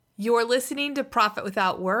You're listening to Profit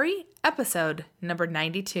Without Worry, episode number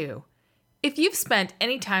 92. If you've spent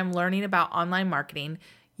any time learning about online marketing,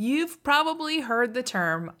 you've probably heard the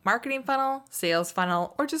term marketing funnel, sales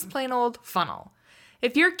funnel, or just plain old funnel.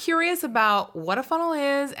 If you're curious about what a funnel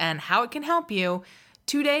is and how it can help you,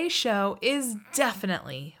 today's show is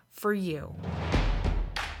definitely for you.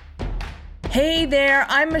 Hey there,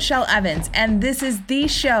 I'm Michelle Evans, and this is the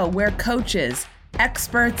show where coaches,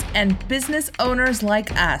 experts, and business owners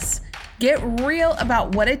like us get real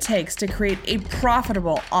about what it takes to create a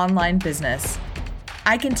profitable online business.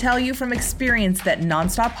 I can tell you from experience that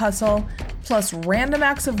nonstop hustle plus random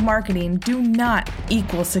acts of marketing do not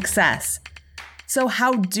equal success. So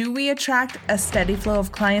how do we attract a steady flow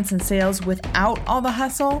of clients and sales without all the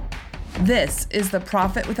hustle? This is the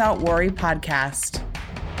Profit Without Worry podcast.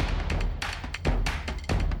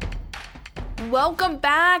 Welcome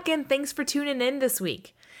back, and thanks for tuning in this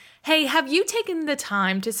week. Hey, have you taken the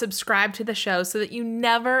time to subscribe to the show so that you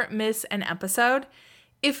never miss an episode?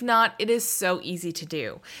 If not, it is so easy to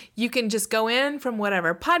do. You can just go in from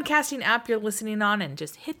whatever podcasting app you're listening on and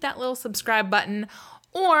just hit that little subscribe button,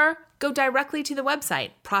 or go directly to the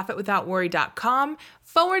website,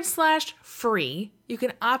 profitwithoutworry.com/free. You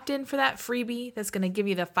can opt in for that freebie that's going to give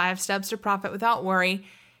you the 5 steps to profit without worry,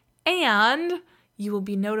 and you will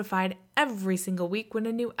be notified every single week when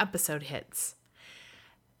a new episode hits.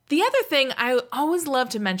 The other thing I always love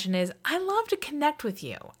to mention is I love to connect with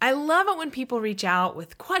you. I love it when people reach out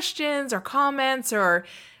with questions or comments or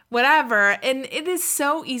whatever, and it is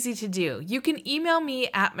so easy to do. You can email me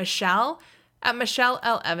at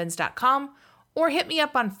michelle@michellelevans.com or hit me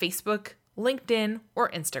up on Facebook, LinkedIn,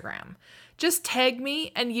 or Instagram. Just tag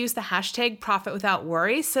me and use the hashtag Profit Without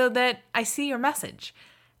Worry so that I see your message.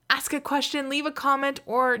 Ask a question, leave a comment,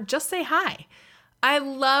 or just say hi. I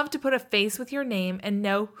love to put a face with your name and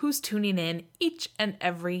know who's tuning in each and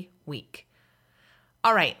every week.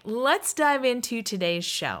 All right, let's dive into today's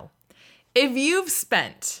show. If you've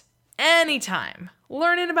spent any time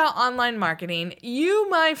learning about online marketing, you,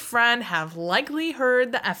 my friend, have likely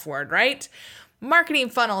heard the F word, right? Marketing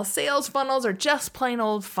funnels, sales funnels, or just plain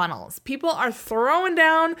old funnels. People are throwing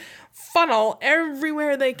down funnel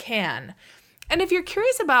everywhere they can. And if you're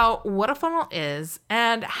curious about what a funnel is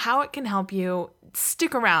and how it can help you,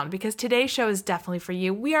 stick around because today's show is definitely for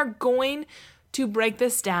you. We are going to break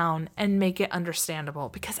this down and make it understandable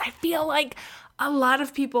because I feel like a lot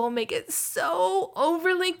of people make it so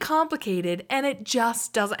overly complicated and it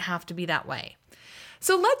just doesn't have to be that way.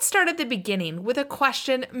 So let's start at the beginning with a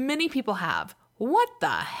question many people have. What the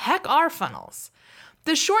heck are funnels?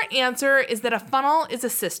 The short answer is that a funnel is a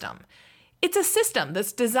system. It's a system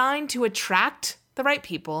that's designed to attract the right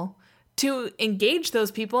people, to engage those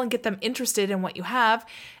people and get them interested in what you have,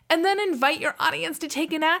 and then invite your audience to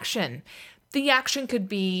take an action. The action could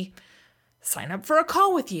be sign up for a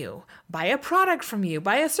call with you, buy a product from you,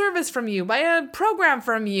 buy a service from you, buy a program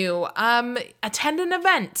from you, attend an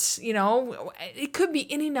event. It could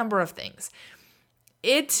be any number of things.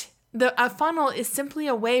 A funnel is simply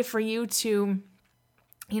a way for you to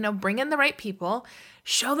bring in the right people,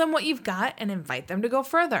 show them what you've got, and invite them to go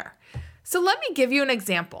further. So let me give you an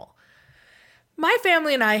example. My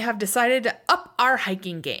family and I have decided to up our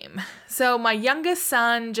hiking game. So my youngest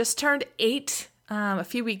son just turned 8 a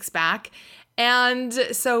few weeks back. And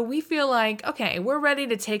so we feel like, okay, we're ready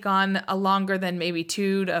to take on a longer than maybe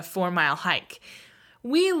 2 to 4 mile hike.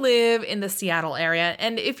 We live in the Seattle area,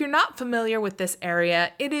 and if you're not familiar with this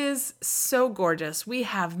area, it is so gorgeous. We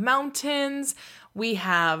have mountains, we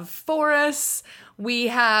have forests, we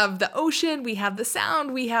have the ocean, we have the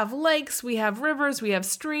sound, we have lakes, we have rivers, we have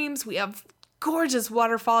streams, we have gorgeous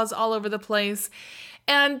waterfalls all over the place.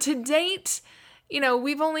 And to date,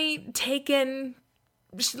 we've only taken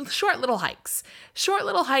short little hikes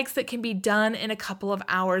that can be done in a couple of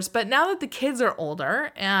hours. But now that the kids are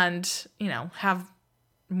older and, have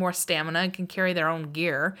more stamina and can carry their own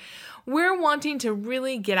gear, we're wanting to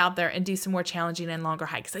really get out there and do some more challenging and longer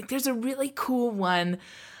hikes. Like there's a really cool one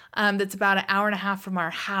that's about an hour and a half from our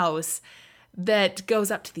house that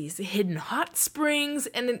goes up to these hidden hot springs,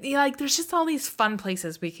 and there's just all these fun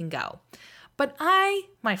places we can go. But I,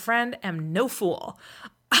 my friend, am no fool.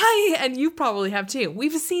 And you probably have too.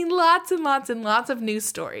 We've seen lots and lots and lots of news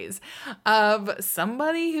stories of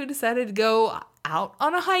somebody who decided to go out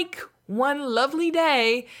on a hike one lovely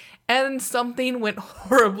day and something went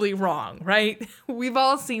horribly wrong, right? We've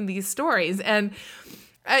all seen these stories, and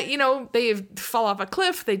they fall off a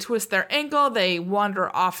cliff, they twist their ankle, they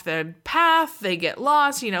wander off their path, they get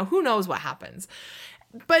lost, who knows what happens.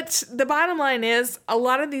 But the bottom line is a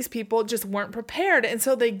lot of these people just weren't prepared. And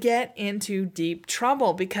so they get into deep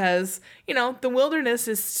trouble because, the wilderness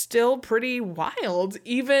is still pretty wild,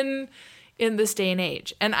 even in this day and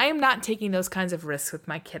age. And I am not taking those kinds of risks with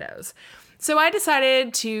my kiddos. So I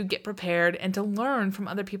decided to get prepared and to learn from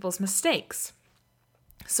other people's mistakes.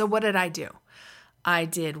 So what did I do? I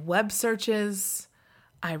did web searches.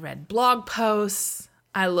 I read blog posts.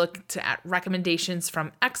 I looked at recommendations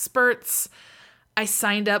from experts. I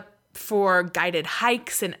signed up for guided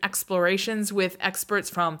hikes and explorations with experts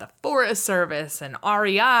from the Forest Service and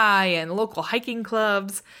REI and local hiking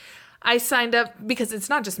clubs. I signed up because it's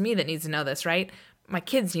not just me that needs to know this, right? My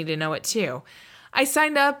kids need to know it too. I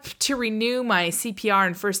signed up to renew my CPR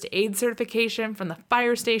and first aid certification from the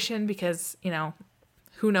fire station because,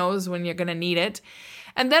 who knows when you're going to need it.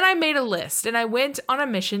 And then I made a list and I went on a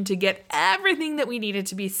mission to get everything that we needed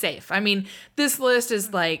to be safe. I mean, this list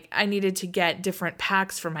is like, I needed to get different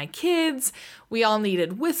packs for my kids. We all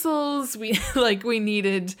needed whistles. We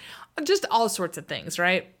needed just all sorts of things,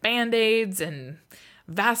 right? Band-Aids and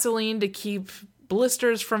Vaseline to keep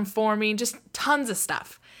blisters from forming, just tons of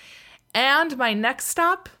stuff. And my next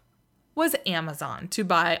stop was Amazon to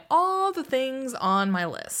buy all the things on my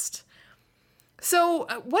list. So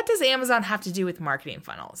what does Amazon have to do with marketing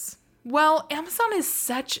funnels? Well, Amazon is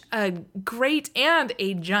such a great and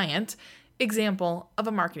a giant example of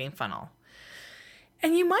a marketing funnel.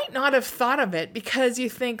 And you might not have thought of it because you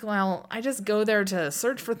think, well, I just go there to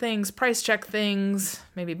search for things, price check things,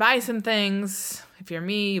 maybe buy some things. If you're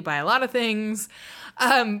me, you buy a lot of things.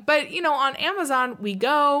 But on Amazon, we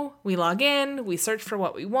go, we log in, we search for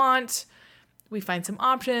what we want, we find some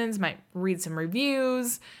options, might read some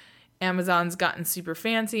reviews. Amazon's gotten super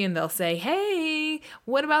fancy and they'll say, hey,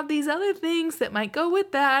 what about these other things that might go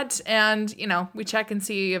with that? And, we check and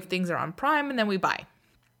see if things are on Prime and then we buy.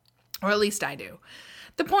 Or at least I do.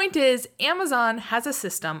 The point is, Amazon has a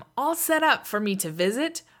system all set up for me to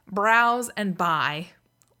visit, browse, and buy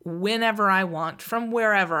whenever I want from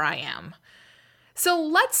wherever I am. So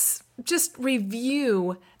let's just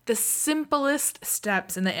review the simplest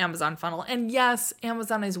steps in the Amazon funnel. And yes,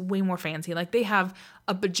 Amazon is way more fancy. Like they have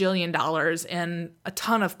 $1 bajillion and a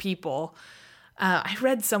ton of people. I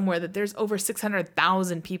read somewhere that there's over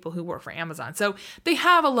 600,000 people who work for Amazon. So they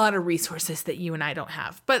have a lot of resources that you and I don't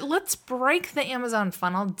have. But let's break the Amazon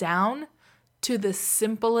funnel down to the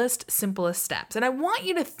simplest steps. And I want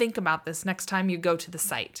you to think about this next time you go to the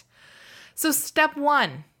site. So step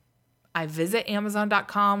 1, I visit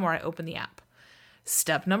Amazon.com or I open the app.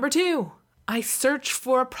 Step number 2, I search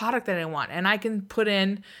for a product that I want. And I can put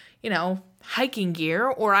in, hiking gear,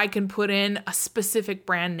 or I can put in a specific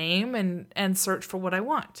brand name and search for what I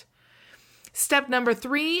want. Step number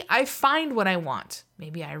 3, I find what I want.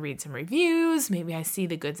 Maybe I read some reviews, maybe I see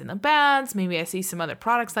the goods and the bads, maybe I see some other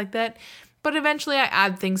products like that, but eventually I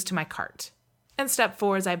add things to my cart. And step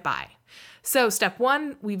 4 is I buy. So step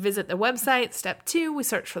 1, we visit the website. Step 2, we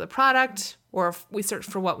search for the product, or we search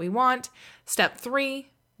for what we want. Step 3,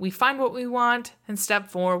 we find what we want. And step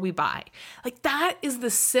 4, we buy. Like that is the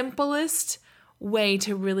simplest way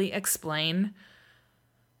to really explain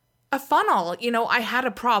a funnel. I had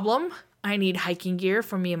a problem. I need hiking gear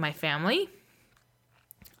for me and my family.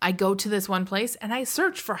 I go to this one place and I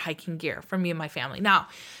search for hiking gear for me and my family. Now,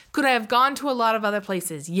 could I have gone to a lot of other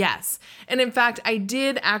places? Yes. And in fact, I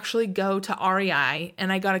did actually go to REI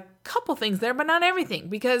and I got a couple things there, but not everything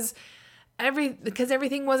because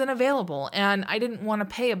everything wasn't available and I didn't want to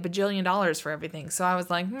pay $1 bajillion for everything. So I was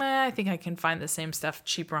like, I think I can find the same stuff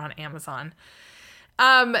cheaper on Amazon.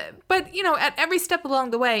 But at every step along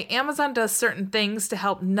the way, Amazon does certain things to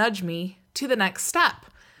help nudge me to the next step.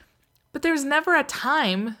 But there's never a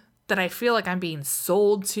time that I feel like I'm being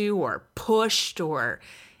sold to or pushed or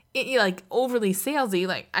like overly salesy.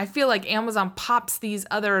 Like I feel like Amazon pops these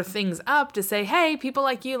other things up to say, hey, people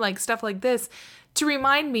like you like stuff like this, to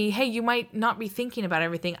remind me, hey, you might not be thinking about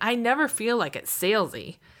everything. I never feel like it's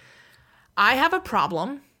salesy. I have a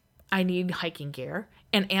problem. I need hiking gear.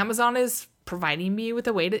 And Amazon is providing me with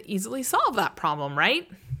a way to easily solve that problem,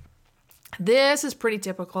 right? This is pretty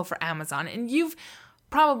typical for Amazon. And you've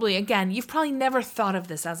probably never thought of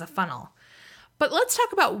this as a funnel. But let's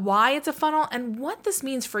talk about why it's a funnel and what this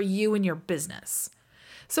means for you and your business.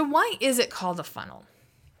 So why is it called a funnel?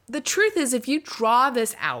 The truth is, if you draw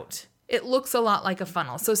this out, it looks a lot like a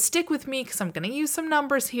funnel. So stick with me because I'm going to use some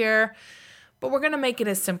numbers here, but we're going to make it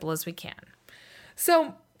as simple as we can.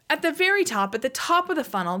 So at the very top, at the top of the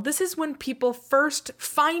funnel, this is when people first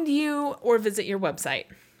find you or visit your website.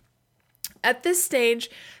 At this stage,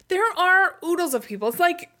 there are oodles of people. It's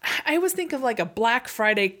like, I always think of like a Black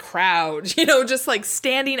Friday crowd, just like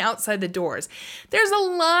standing outside the doors. There's a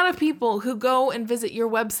lot of people who go and visit your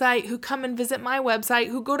website, who come and visit my website,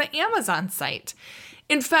 who go to Amazon's site.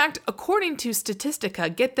 In fact, according to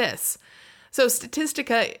Statistica, get this. So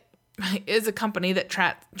Statistica is a company that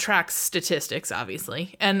tracks statistics,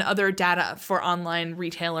 obviously, and other data for online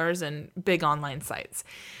retailers and big online sites.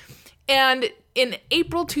 And in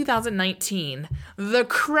April 2019, the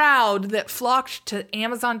crowd that flocked to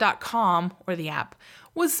Amazon.com, or the app,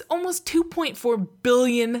 was almost 2.4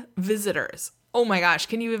 billion visitors. Oh my gosh,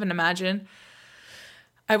 can you even imagine?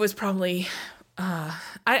 I was probably,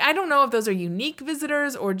 I don't know if those are unique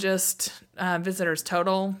visitors or just visitors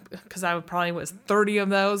total, because I probably was 30 of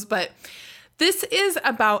those, but this is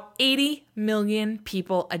about 80 million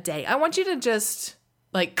people a day. I want you to just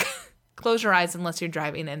close your eyes unless you're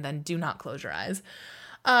driving, and then do not close your eyes.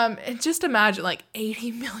 And just imagine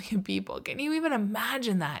 80 million people. Can you even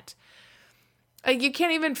imagine that? You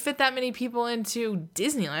can't even fit that many people into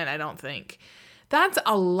Disneyland, I don't think. That's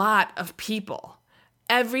a lot of people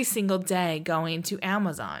every single day going to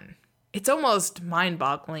Amazon. It's almost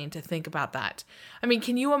mind-boggling to think about that. I mean,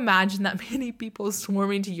 can you imagine that many people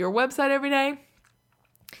swarming to your website every day?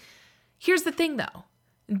 Here's the thing, though.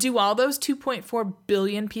 Do all those 2.4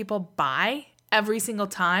 billion people buy every single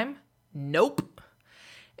time? Nope.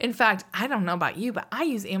 In fact, I don't know about you, but I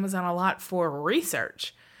use Amazon a lot for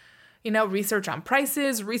research. Research on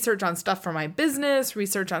prices, research on stuff for my business,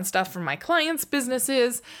 research on stuff for my clients'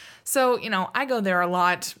 businesses. So, I go there a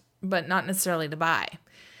lot, but not necessarily to buy.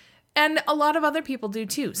 And a lot of other people do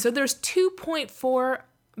too. So there's 2.4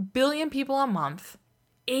 billion people a month,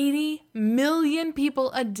 80 million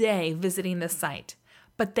people a day visiting this site.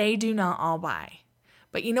 But they do not all buy.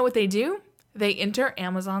 But you know what they do? They enter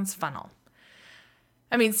Amazon's funnel.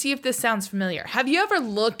 I mean, see if this sounds familiar. Have you ever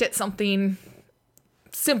looked at something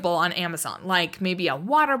simple on Amazon, like maybe a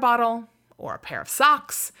water bottle or a pair of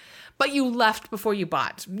socks, but you left before you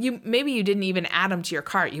bought? Maybe you didn't even add them to your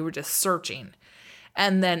cart. You were just searching.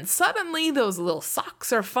 And then suddenly those little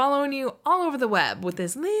socks are following you all over the web with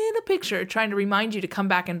this little picture trying to remind you to come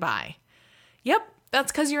back and buy. Yep,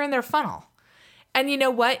 that's because you're in their funnel. And you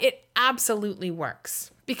know what? It absolutely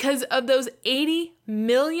works. Because of those 80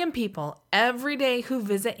 million people every day who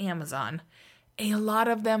visit Amazon, a lot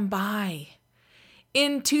of them buy.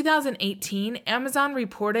 In 2018, Amazon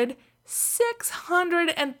reported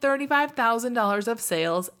 $635,000 of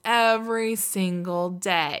sales every single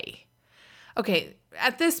day. Okay,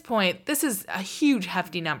 at this point, this is a huge,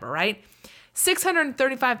 hefty number, right?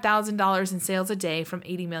 $635,000 in sales a day from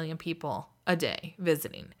 80 million people a day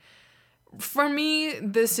visiting. For me,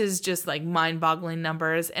 this is just mind-boggling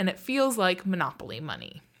numbers, and it feels like monopoly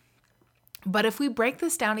money. But if we break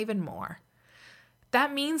this down even more,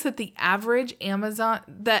 that means that the average Amazon,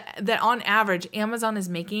 that on average, Amazon is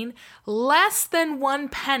making less than 1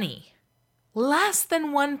 penny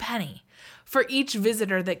for each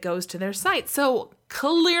visitor that goes to their site. So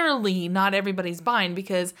clearly not everybody's buying,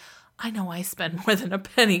 because I know I spend more than a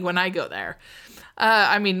penny when I go there.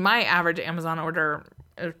 My average Amazon order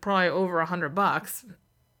is probably over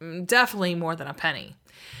 $100, definitely more than a penny.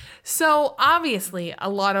 So obviously a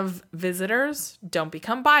lot of visitors don't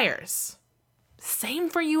become buyers. Same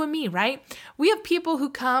for you and me, right? We have people who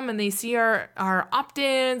come and they see our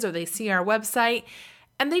opt-ins or they see our website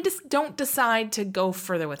and they just don't decide to go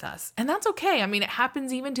further with us. And that's okay. I mean, it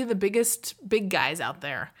happens even to the big guys out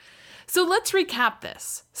there. So let's recap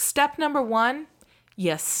this. Step number 1,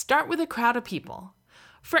 you start with a crowd of people.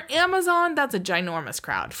 For Amazon, that's a ginormous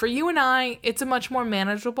crowd. For you and I, it's a much more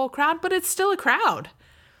manageable crowd, but it's still a crowd.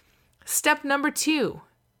 Step number 2,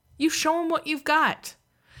 you show them what you've got.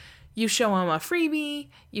 You show them a freebie,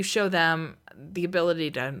 you show them the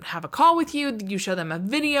ability to have a call with you, you show them a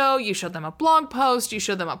video, you show them a blog post, you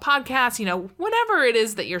show them a podcast, whatever it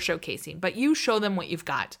is that you're showcasing, but you show them what you've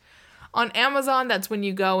got. On Amazon, that's when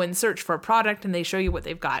you go and search for a product and they show you what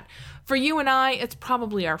they've got. For you and I, it's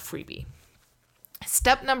probably our freebie.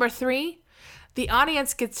 Step number 3, the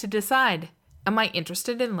audience gets to decide, am I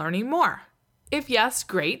interested in learning more? If yes,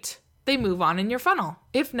 great, they move on in your funnel.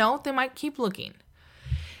 If no, they might keep looking.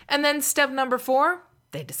 And then step number 4,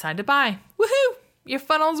 they decide to buy. Woohoo! Your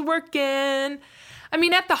funnel's working. I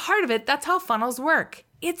mean, at the heart of it, that's how funnels work.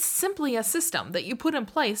 It's simply a system that you put in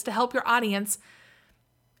place to help your audience,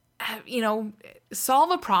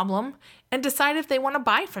 solve a problem and decide if they want to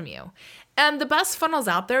buy from you. And the best funnels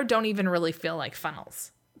out there don't even really feel like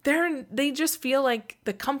funnels. They just feel like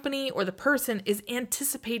the company or the person is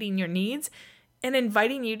anticipating your needs and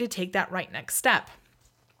inviting you to take that right next step.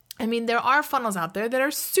 I mean, there are funnels out there that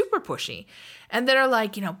are super pushy and that are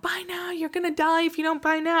like, buy now, you're going to die if you don't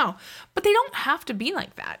buy now. But they don't have to be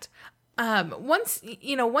like that. Once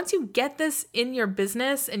you get this in your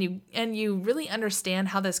business and you really understand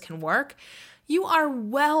how this can work, you are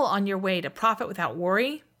well on your way to profit without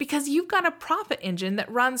worry, because you've got a profit engine that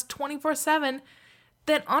runs 24/7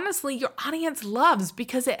 that honestly your audience loves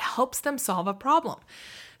because it helps them solve a problem.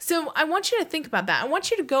 So I want you to think about that. I want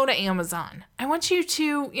you to go to Amazon. I want you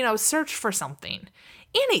to, search for something,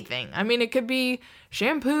 anything. I mean, it could be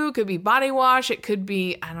shampoo, it could be body wash, it could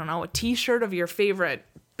be, I don't know, a t-shirt of your favorite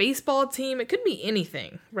baseball team. It could be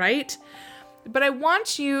anything, right? But I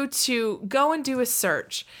want you to go and do a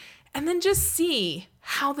search and then just see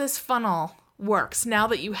how this funnel works now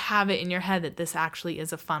that you have it in your head that this actually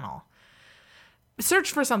is a funnel.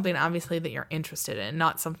 Search for something, obviously, that you're interested in,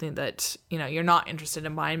 not something that, you're not interested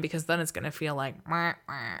in buying, because then it's going to feel like,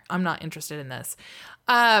 I'm not interested in this.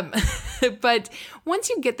 But once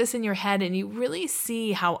you get this in your head and you really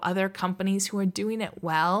see how other companies who are doing it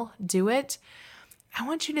well do it, I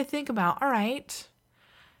want you to think about, all right,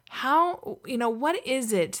 what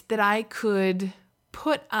is it that I could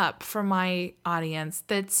put up for my audience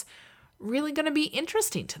that's really going to be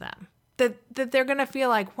interesting to them, that they're going to feel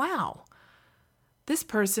like, wow, this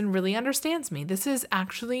person really understands me. This is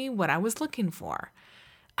actually what I was looking for.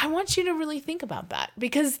 I want you to really think about that,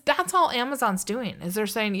 because that's all Amazon's doing, is they're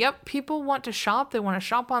saying, yep, people want to shop. They want to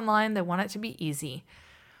shop online. They want it to be easy.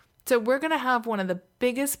 So we're going to have one of the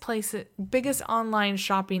biggest online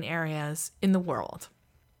shopping areas in the world.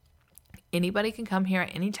 Anybody can come here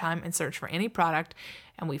at any time and search for any product,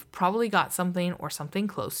 and we've probably got something or something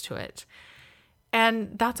close to it.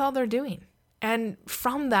 And that's all they're doing. And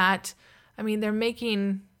from that, I mean, they're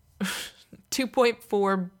making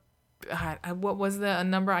 2.4, what was the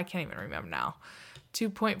number? I can't even remember now.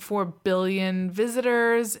 2.4 billion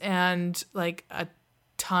visitors and like a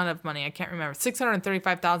ton of money. I can't remember.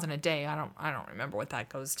 635,000 a day. I don't remember what that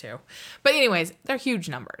goes to. But anyways, they're huge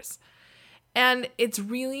numbers. And it's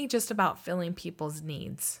really just about filling people's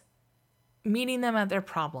needs, meeting them at their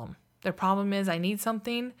problem. Their problem is, I need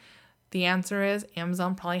something. The answer is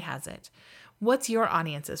Amazon probably has it. What's your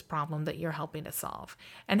audience's problem that you're helping to solve?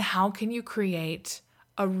 And how can you create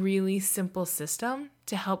a really simple system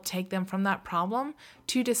to help take them from that problem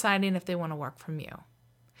to deciding if they want to work from you?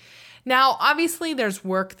 Now, obviously, there's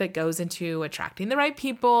work that goes into attracting the right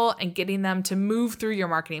people and getting them to move through your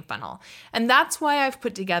marketing funnel. And that's why I've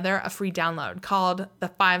put together a free download called The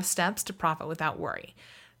 5 Steps to Profit Without Worry.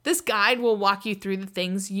 This guide will walk you through the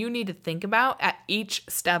things you need to think about at each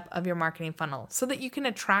step of your marketing funnel so that you can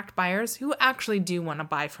attract buyers who actually do want to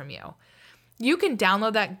buy from you. You can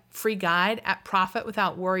download that free guide at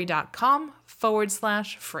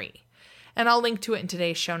profitwithoutworry.com/free. And I'll link to it in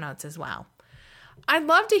today's show notes as well. I'd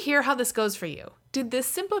love to hear how this goes for you. Did this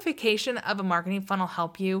simplification of a marketing funnel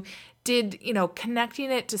help you? Did, connecting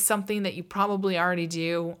it to something that you probably already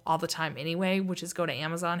do all the time anyway, which is go to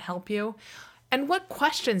Amazon, help you? And what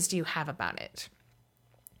questions do you have about it?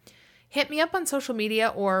 Hit me up on social media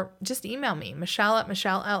or just email me,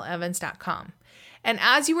 Michelle@MichelleLEvans.com. And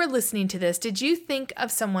as you were listening to this, did you think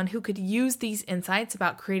of someone who could use these insights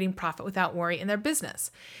about creating profit without worry in their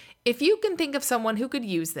business? If you can think of someone who could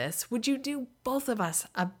use this, would you do both of us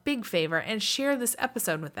a big favor and share this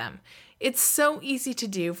episode with them? It's so easy to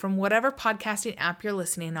do from whatever podcasting app you're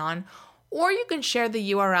listening on, or you can share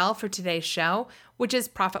the URL for today's show, which is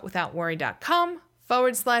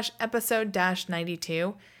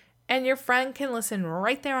profitwithoutworry.com/episode-92, and your friend can listen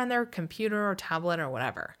right there on their computer or tablet or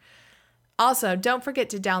whatever. Also, don't forget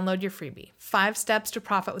to download your freebie, 5 Steps to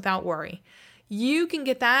Profit Without Worry. You can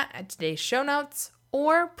get that at today's show notes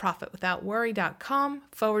or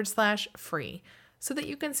profitwithoutworry.com/free so that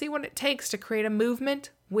you can see what it takes to create a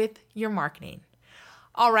movement with your marketing.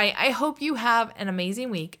 All right, I hope you have an amazing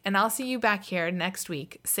week, and I'll see you back here next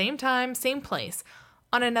week, same time, same place,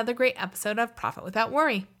 on another great episode of Profit Without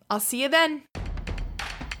Worry. I'll see you then.